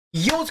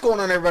Yo, what's going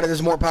on, everybody? This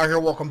is More Power here.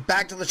 Welcome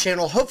back to the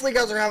channel. Hopefully you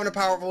guys are having a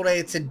powerful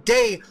day.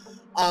 Today,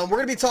 we're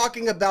going to be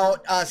talking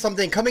about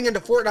something coming into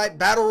Fortnite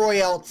Battle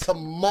Royale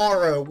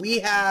tomorrow. We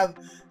have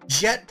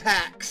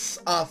Jetpacks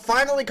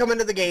finally come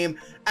into the game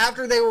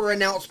after they were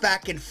announced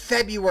back in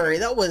February.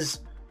 That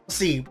was, let's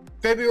see,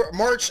 February,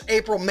 March,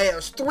 April, May. It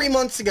was 3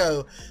 months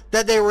ago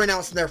that they were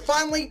announced. And they're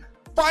finally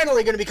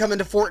going to be coming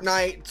to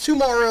Fortnite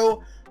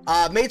tomorrow,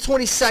 May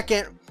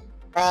 22nd.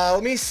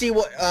 Let me see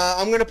what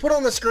I'm going to put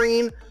on the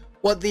screen.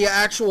 What the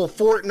actual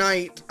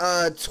Fortnite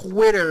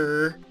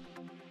Twitter,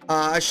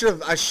 I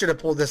should have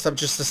pulled this up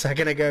just a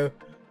second ago.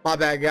 My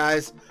bad,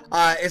 guys.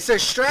 It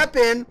says strap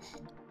in,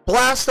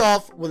 blast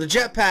off with the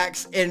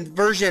jetpacks in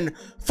version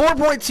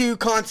 4.2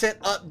 content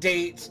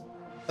update,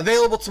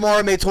 available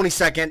tomorrow, May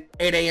 22nd,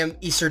 8 a.m.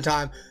 Eastern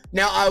time.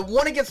 Now, I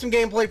want to get some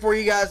gameplay for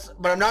you guys,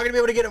 but I'm not going to be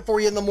able to get it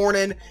for you in the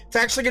morning. It's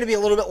actually going to be a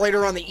little bit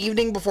later on the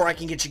evening before I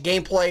can get you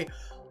gameplay.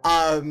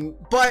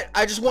 But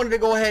I just wanted to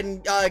go ahead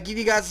and give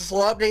you guys this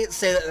little update,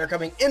 say that they're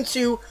coming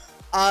into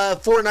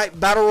Fortnite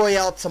Battle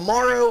Royale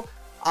tomorrow.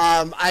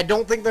 I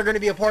don't think they're going to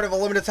be a part of a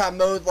limited time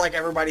mode like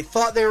everybody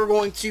thought they were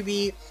going to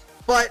be,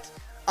 but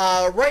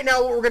right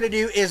now what we're going to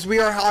do is we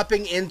are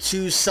hopping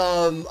into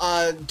some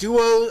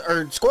duos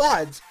or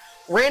squads,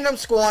 random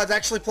squads.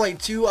 Actually played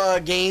 2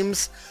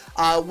 games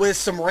with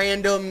some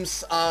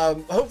randoms.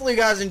 Hopefully you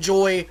guys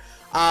enjoy.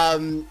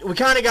 We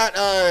kind of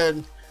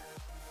got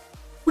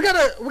we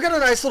got a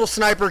nice little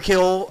sniper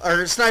kill,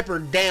 or sniper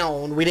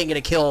down. We didn't get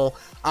a kill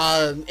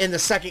in the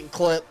second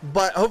clip,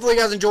 but hopefully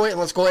you guys enjoy it, and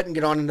let's go ahead and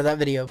get on into that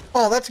video.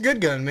 Oh, that's a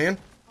good gun, man.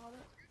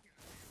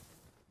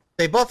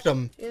 They buffed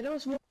them. Yeah, there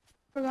was more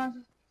guys.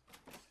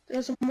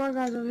 There's some more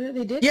guys over here.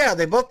 They did? Yeah,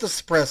 they buffed the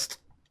suppressed.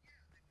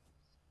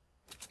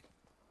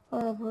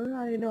 Oh,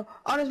 I didn't know.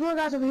 Oh, there's more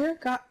guys over here.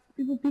 Got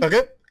people.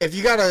 Okay, if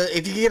you get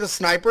a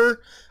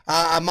sniper,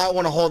 I might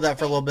want to hold that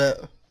for a little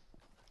bit.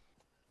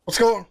 What's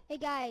going? Hey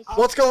guys.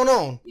 What's going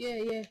on?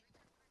 Yeah.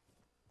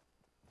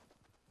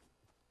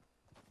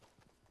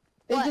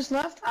 They just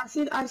left.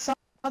 I saw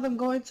them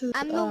going to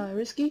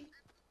risky.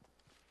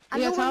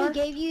 I'm the one who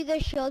gave you the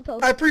shield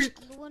potion.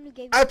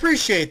 I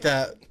appreciate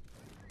that.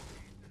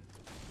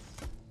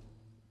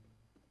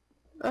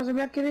 There's a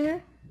mech in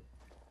here.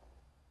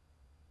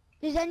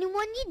 Does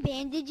anyone need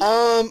bandages?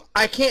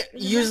 I can't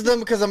use them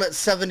because I'm at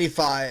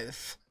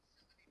 75.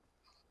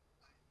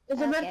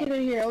 There's a mech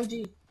in here, OG.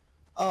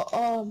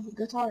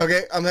 Guitar.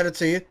 Okay, I'm headed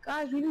to you.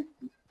 Guys,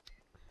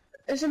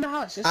 it's in the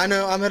house. I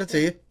know, I'm headed to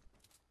you.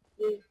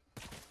 Yeah.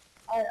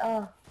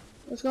 Alright,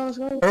 let's go. I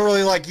don't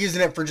really like using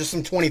it for just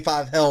some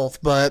 25 health,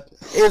 but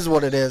it is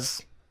what it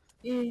is.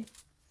 Yeah.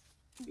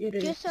 It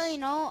is. Just so you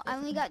know, I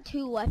only got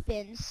 2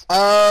 weapons.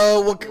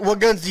 What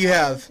guns do you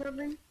have?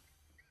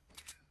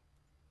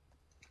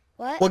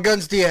 What? What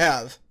guns do you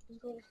have?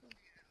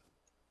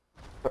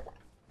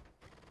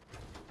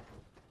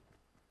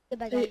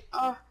 Hey,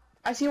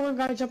 I see one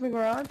guy jumping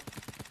around.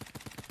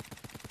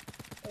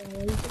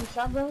 You getting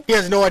shot, bro? He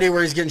has no idea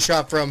where he's getting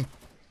shot from.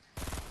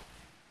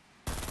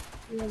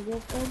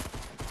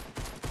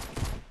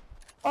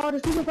 Oh,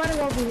 there's people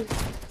fighting over here.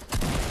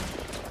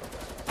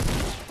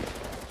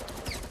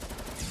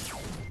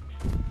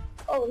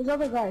 Oh, there's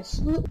other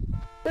guys.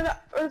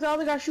 Where's the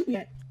other guy shooting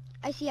at?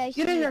 I see.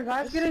 Get in here,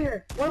 guys. Get in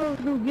here. What do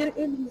we do? Get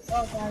in here.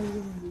 Oh, God, he's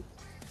in here.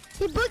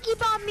 He boogie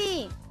bombed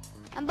me.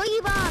 I'm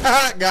boogie bombed.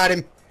 Haha, got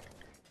him.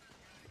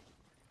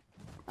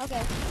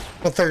 Okay.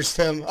 I'll thirst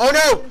him. Oh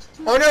no!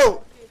 Oh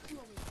no!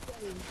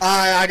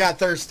 I got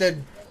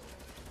thirsted.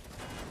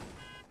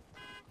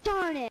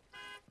 Darn it.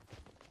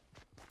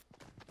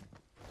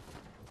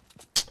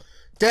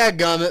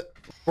 Dadgummit.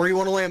 Where do you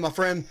want to land, my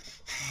friend?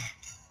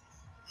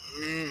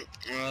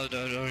 Well, I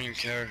don't even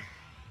care.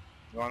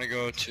 You wanna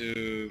go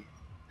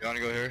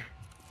here?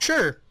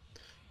 Sure.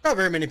 Not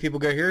very many people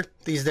go here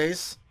these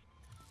days.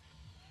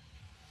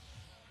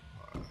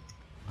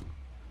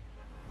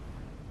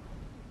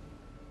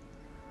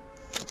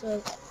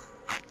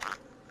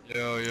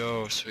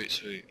 Yo,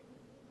 sweet.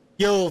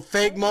 Yo,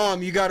 fake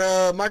mom, you got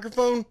a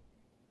microphone?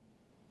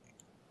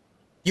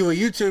 You a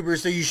YouTuber,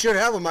 so you should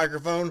have a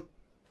microphone.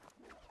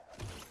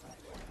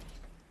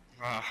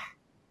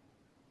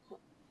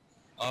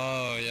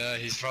 Oh yeah,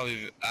 he's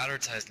probably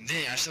advertising.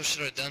 Dang, I still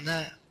should have done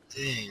that.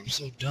 Dang, I'm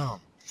so dumb.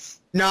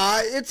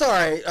 Nah, it's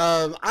alright.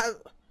 I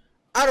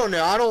don't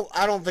know.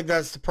 I don't think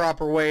that's the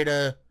proper way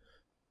to,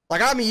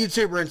 like, I'm a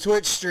YouTuber and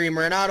Twitch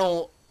streamer, and I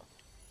don't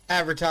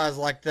advertise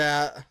like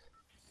that.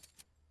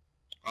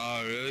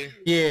 Oh, really?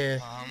 Yeah.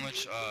 How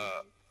much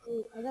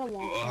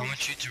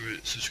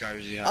YouTube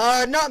subscribers do you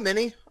have? Not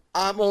many.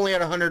 I'm only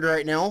at 100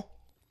 right now.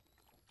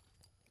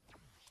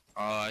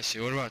 Oh, I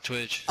see. What about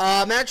Twitch?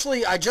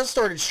 Actually, I just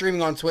started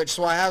streaming on Twitch,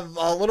 so I have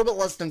a little bit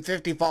less than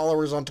 50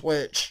 followers on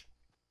Twitch.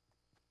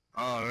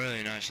 Oh,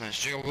 really? Nice.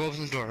 Jacob, go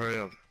open the door. Hurry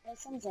up.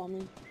 Someone's on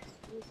me.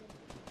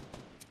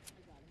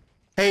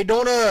 Hey,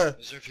 don't end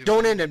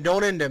him.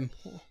 Don't end him.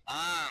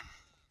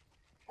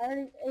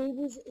 It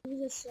was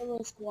a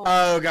solo squad.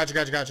 Oh,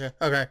 gotcha.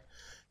 Okay.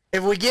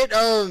 If we get,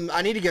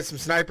 I need to get some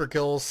sniper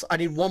kills. I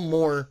need one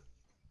more.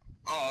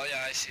 Oh,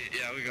 yeah, I see it.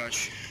 Yeah, we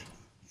got you.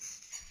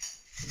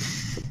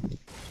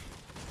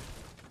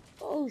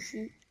 Oh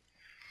shoot.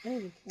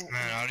 Man,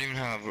 I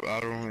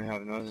don't really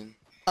have nothing.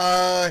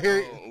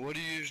 Here. Oh, what do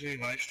you usually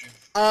live stream?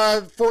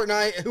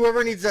 Fortnite.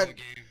 Whoever needs that.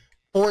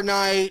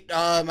 Fortnite.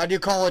 I do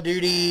Call of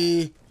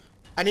Duty.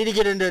 I need to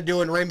get into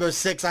doing Rainbow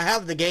Six. I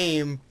have the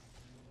game.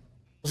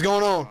 What's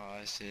going on?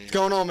 Oh, I see. What's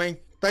going on, man?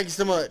 Thank you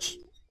so much.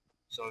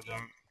 So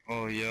dumb.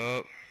 Oh,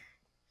 yup.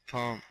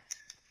 Pump.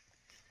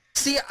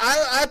 See,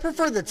 I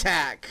prefer the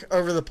tack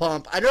over the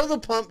pump. I know the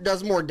pump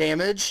does more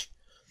damage,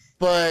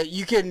 but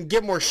you can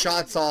get more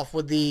shots off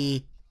with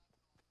the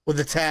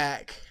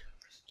tack.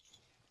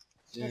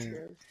 Yeah.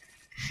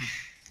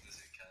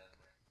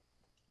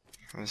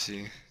 Let's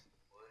see.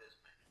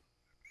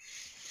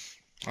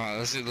 Alright,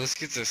 let's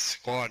get the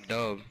squad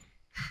dub.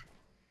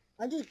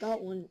 I just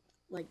got one,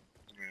 like,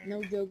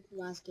 no joke,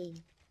 last game.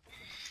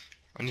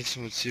 I need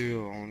some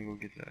material. I wanna go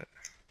get that.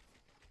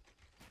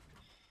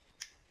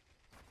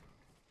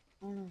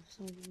 I don't know,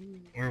 so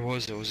Where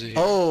was it? Was it here?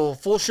 Oh,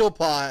 full shield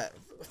pot.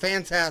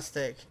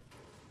 Fantastic.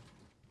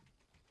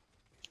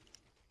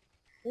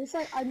 looks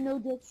like I no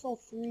joke saw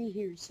 3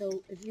 here,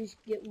 so if you just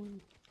get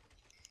one.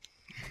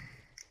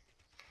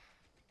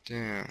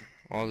 Damn,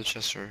 all the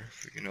chests are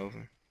freaking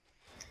open.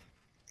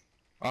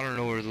 I don't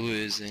know where the loot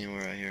is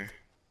anywhere out here.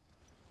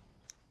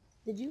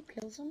 Did you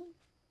kill someone?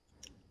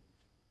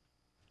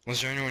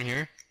 Was there anyone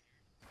here?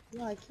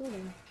 Yeah, I killed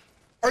him.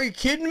 Are you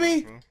kidding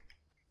me?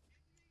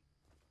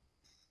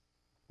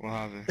 What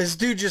happened? This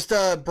dude just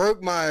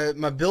broke my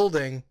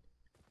building.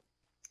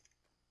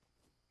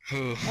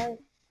 Who? Oh,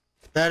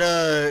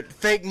 That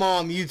fake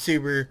mom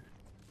YouTuber.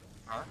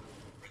 Huh?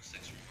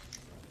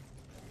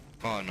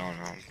 Oh no,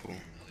 I'm cool.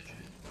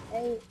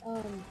 hey,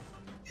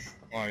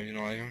 Why, you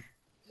know like him?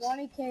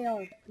 Ronnie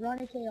KR.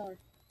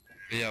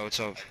 Yeah, what's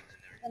up?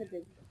 Got a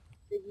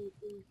biggie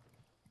thing.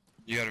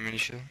 You got a mini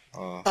shield?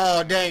 Oh.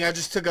 Oh dang! I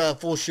just took a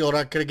full shield.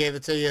 I could have gave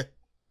it to you.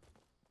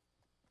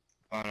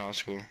 Oh no,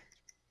 it's cool.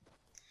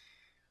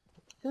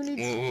 Who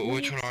needs?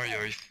 Which one are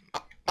you?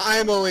 I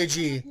am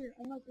OAG.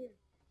 I'm up here.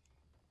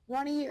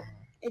 Ronnie,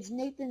 it's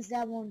Nathan's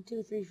dad 1,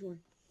 2, 3, 4.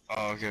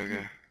 Oh,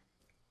 okay.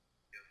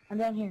 I'm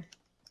down here.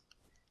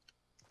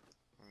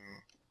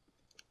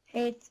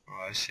 Hey, it's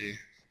Oh, I see.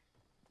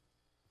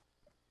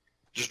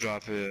 Just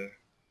drop it.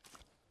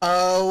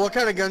 What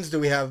kind of guns do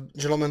we have,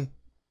 gentlemen?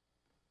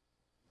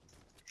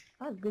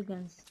 I have good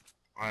guns.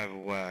 I have a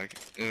wag.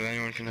 If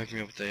anyone can hook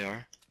me up with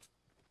AR.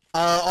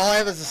 All I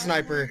have is a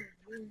sniper.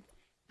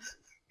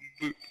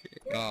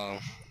 Oh.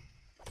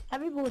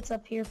 Heavy bullets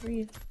up here for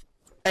you.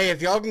 Hey,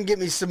 if y'all can get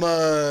me some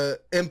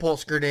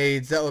impulse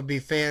grenades, that would be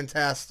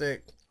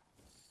fantastic.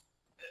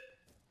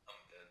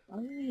 I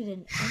don't need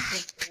an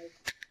impulse grenade.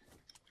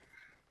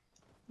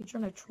 You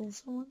trying to troll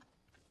someone?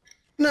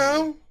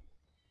 No.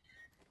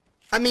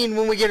 I mean,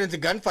 when we get into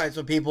gunfights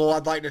with people,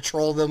 I'd like to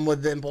troll them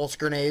with the impulse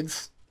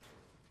grenades.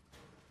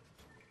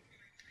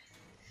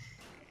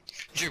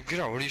 Jim, get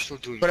out. What are you still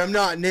doing? But I'm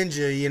not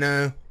ninja, you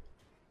know.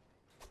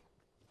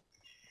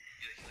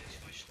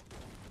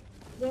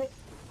 Did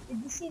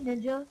you see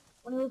Ninja?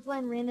 When he was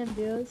playing random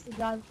duos,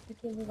 the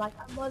kid was like,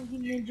 I love you,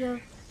 Ninja,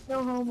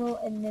 no homo,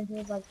 and Ninja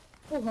was like,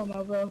 full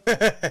homo, bro.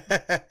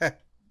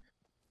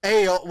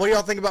 Hey, what do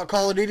y'all think about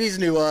Call of Duty's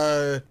new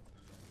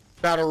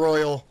Battle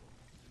Royale?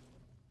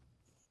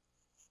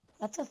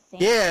 That's a thing.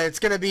 Yeah, it's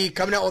gonna be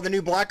coming out with a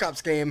new Black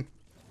Ops game.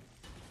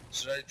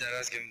 Should I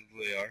deadass give him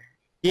the AR?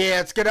 Yeah,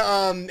 it's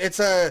gonna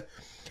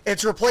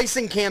it's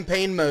replacing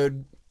campaign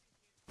mode.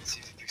 Let's see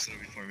if he picks it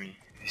up before me.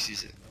 If he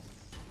sees it.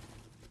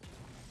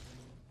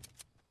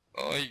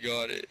 Oh, he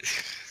got it.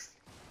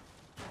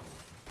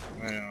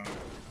 I know.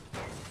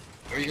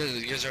 Are you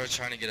guys are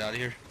trying to get out of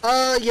here?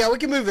 Yeah, we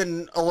can move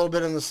in a little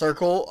bit in the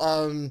circle.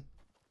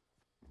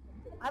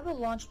 I have a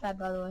launch pad,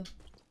 by the way.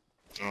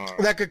 Alright.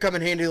 That could come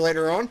in handy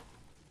later on.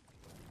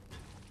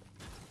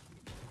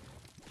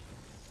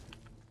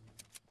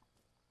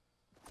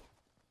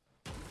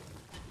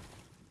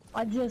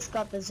 I just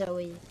got the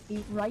Zoe.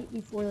 Right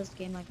before this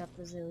game, I got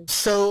the Zoe.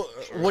 So,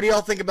 what do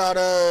y'all think about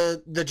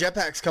the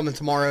Jetpacks coming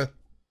tomorrow?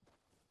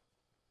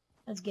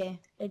 That's gay.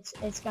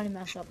 It's gonna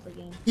mess up the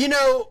game. You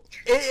know,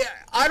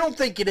 I don't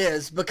think it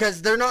is,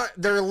 because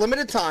they're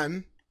limited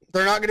time.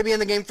 They're not going to be in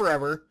the game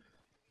forever.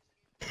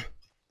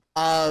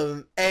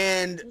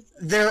 And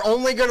they're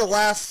only going to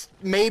last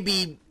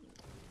maybe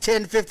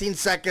 10-15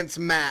 seconds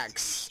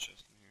max.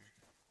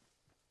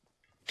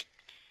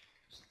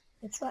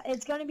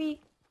 It's gonna be.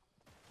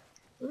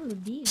 Ooh,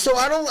 these. So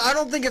I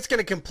don't think it's going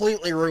to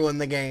completely ruin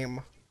the game.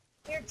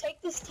 Here,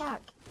 take this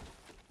tack.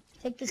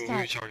 Take this Who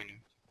are you tack. talking to?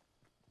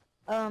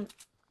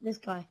 This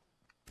guy.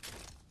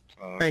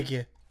 Thank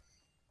you.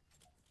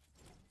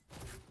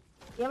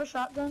 You have a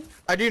shotgun?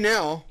 I do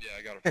now. Yeah,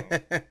 I got a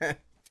phone.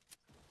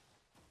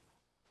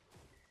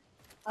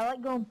 I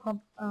like going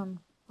pump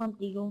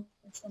eagle.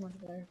 It's so much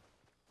better.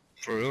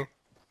 For real?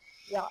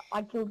 Yeah,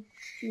 I killed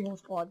 2 whole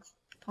squads.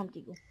 Pump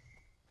eagle.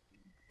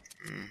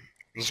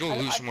 Let's go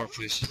loot some more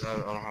places. I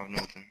don't have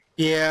nothing.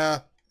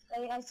 Yeah.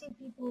 I see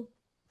people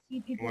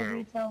Where?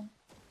 retail.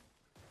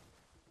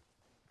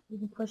 You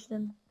can push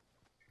them.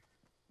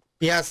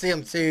 Yeah, I see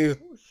them too.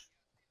 Whoosh.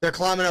 They're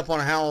climbing up on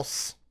a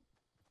house.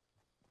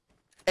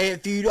 Hey,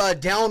 if you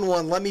down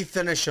one, let me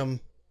finish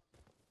them.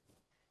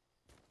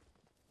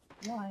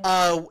 Why?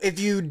 If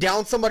you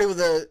down somebody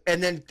with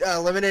and then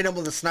eliminate them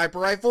with a sniper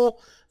rifle,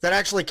 that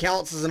actually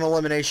counts as an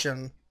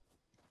elimination.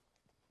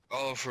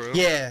 Oh, for real?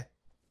 Yeah.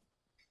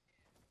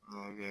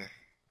 Oh, okay.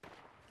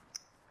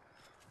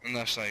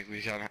 Unless like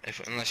we gotta,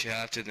 unless you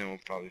have to, then we'll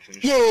probably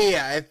finish.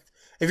 Yeah.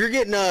 If you're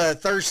getting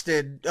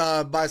thirsted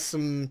by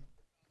some.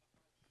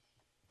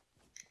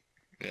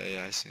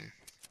 Yeah, I see.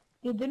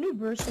 Dude, the new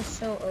burst is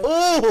so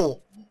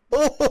OP.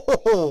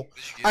 Oh!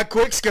 I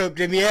quickscoped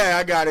him. Yeah,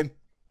 I got him.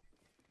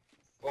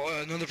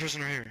 Oh, another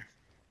person right here.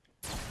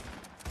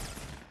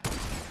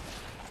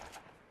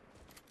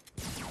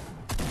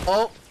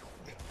 Oh.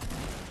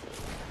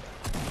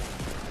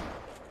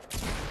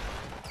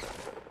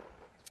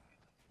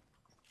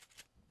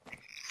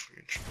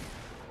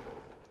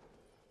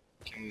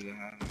 Can't believe that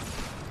happened.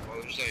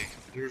 Oh,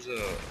 there's a.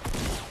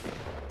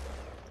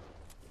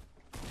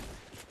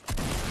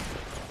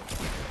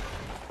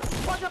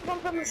 Watch out, one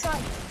from the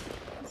side.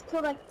 He's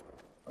killed like.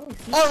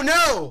 Oh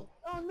no!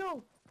 Oh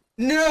no!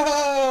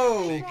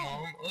 No! Big Mom.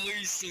 Oh,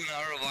 he's still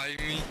not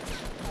reviving me.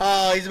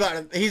 Oh,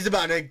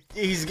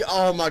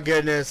 oh my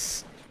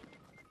goodness.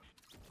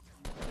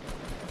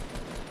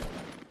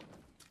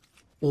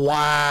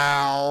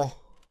 Wow.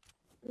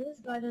 This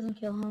guy doesn't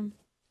kill him.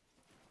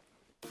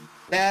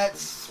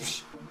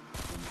 That's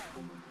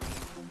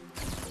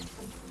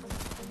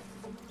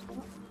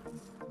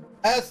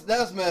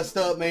messed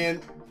up,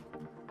 man.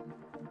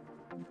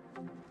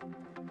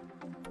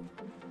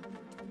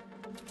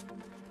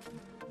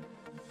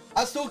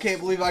 I still can't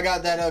believe I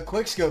got that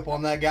quick scope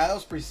on that guy. That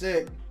was pretty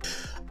sick.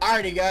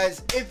 Alrighty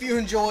guys, if you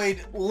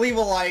enjoyed, leave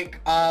a like.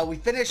 We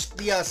finished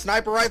the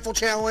sniper rifle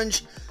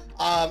challenge.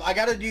 I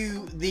gotta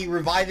do the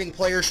reviving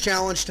players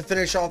challenge to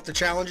finish off the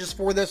challenges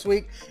for this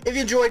week. If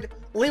you enjoyed,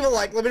 leave a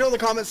like. Let me know in the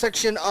comment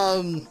section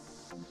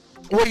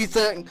what you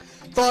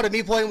thought of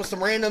me playing with some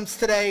randoms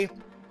today.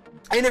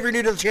 And if you're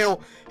new to the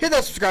channel, hit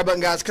that subscribe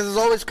button, guys, because as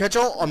always, catch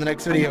y'all on the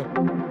next video.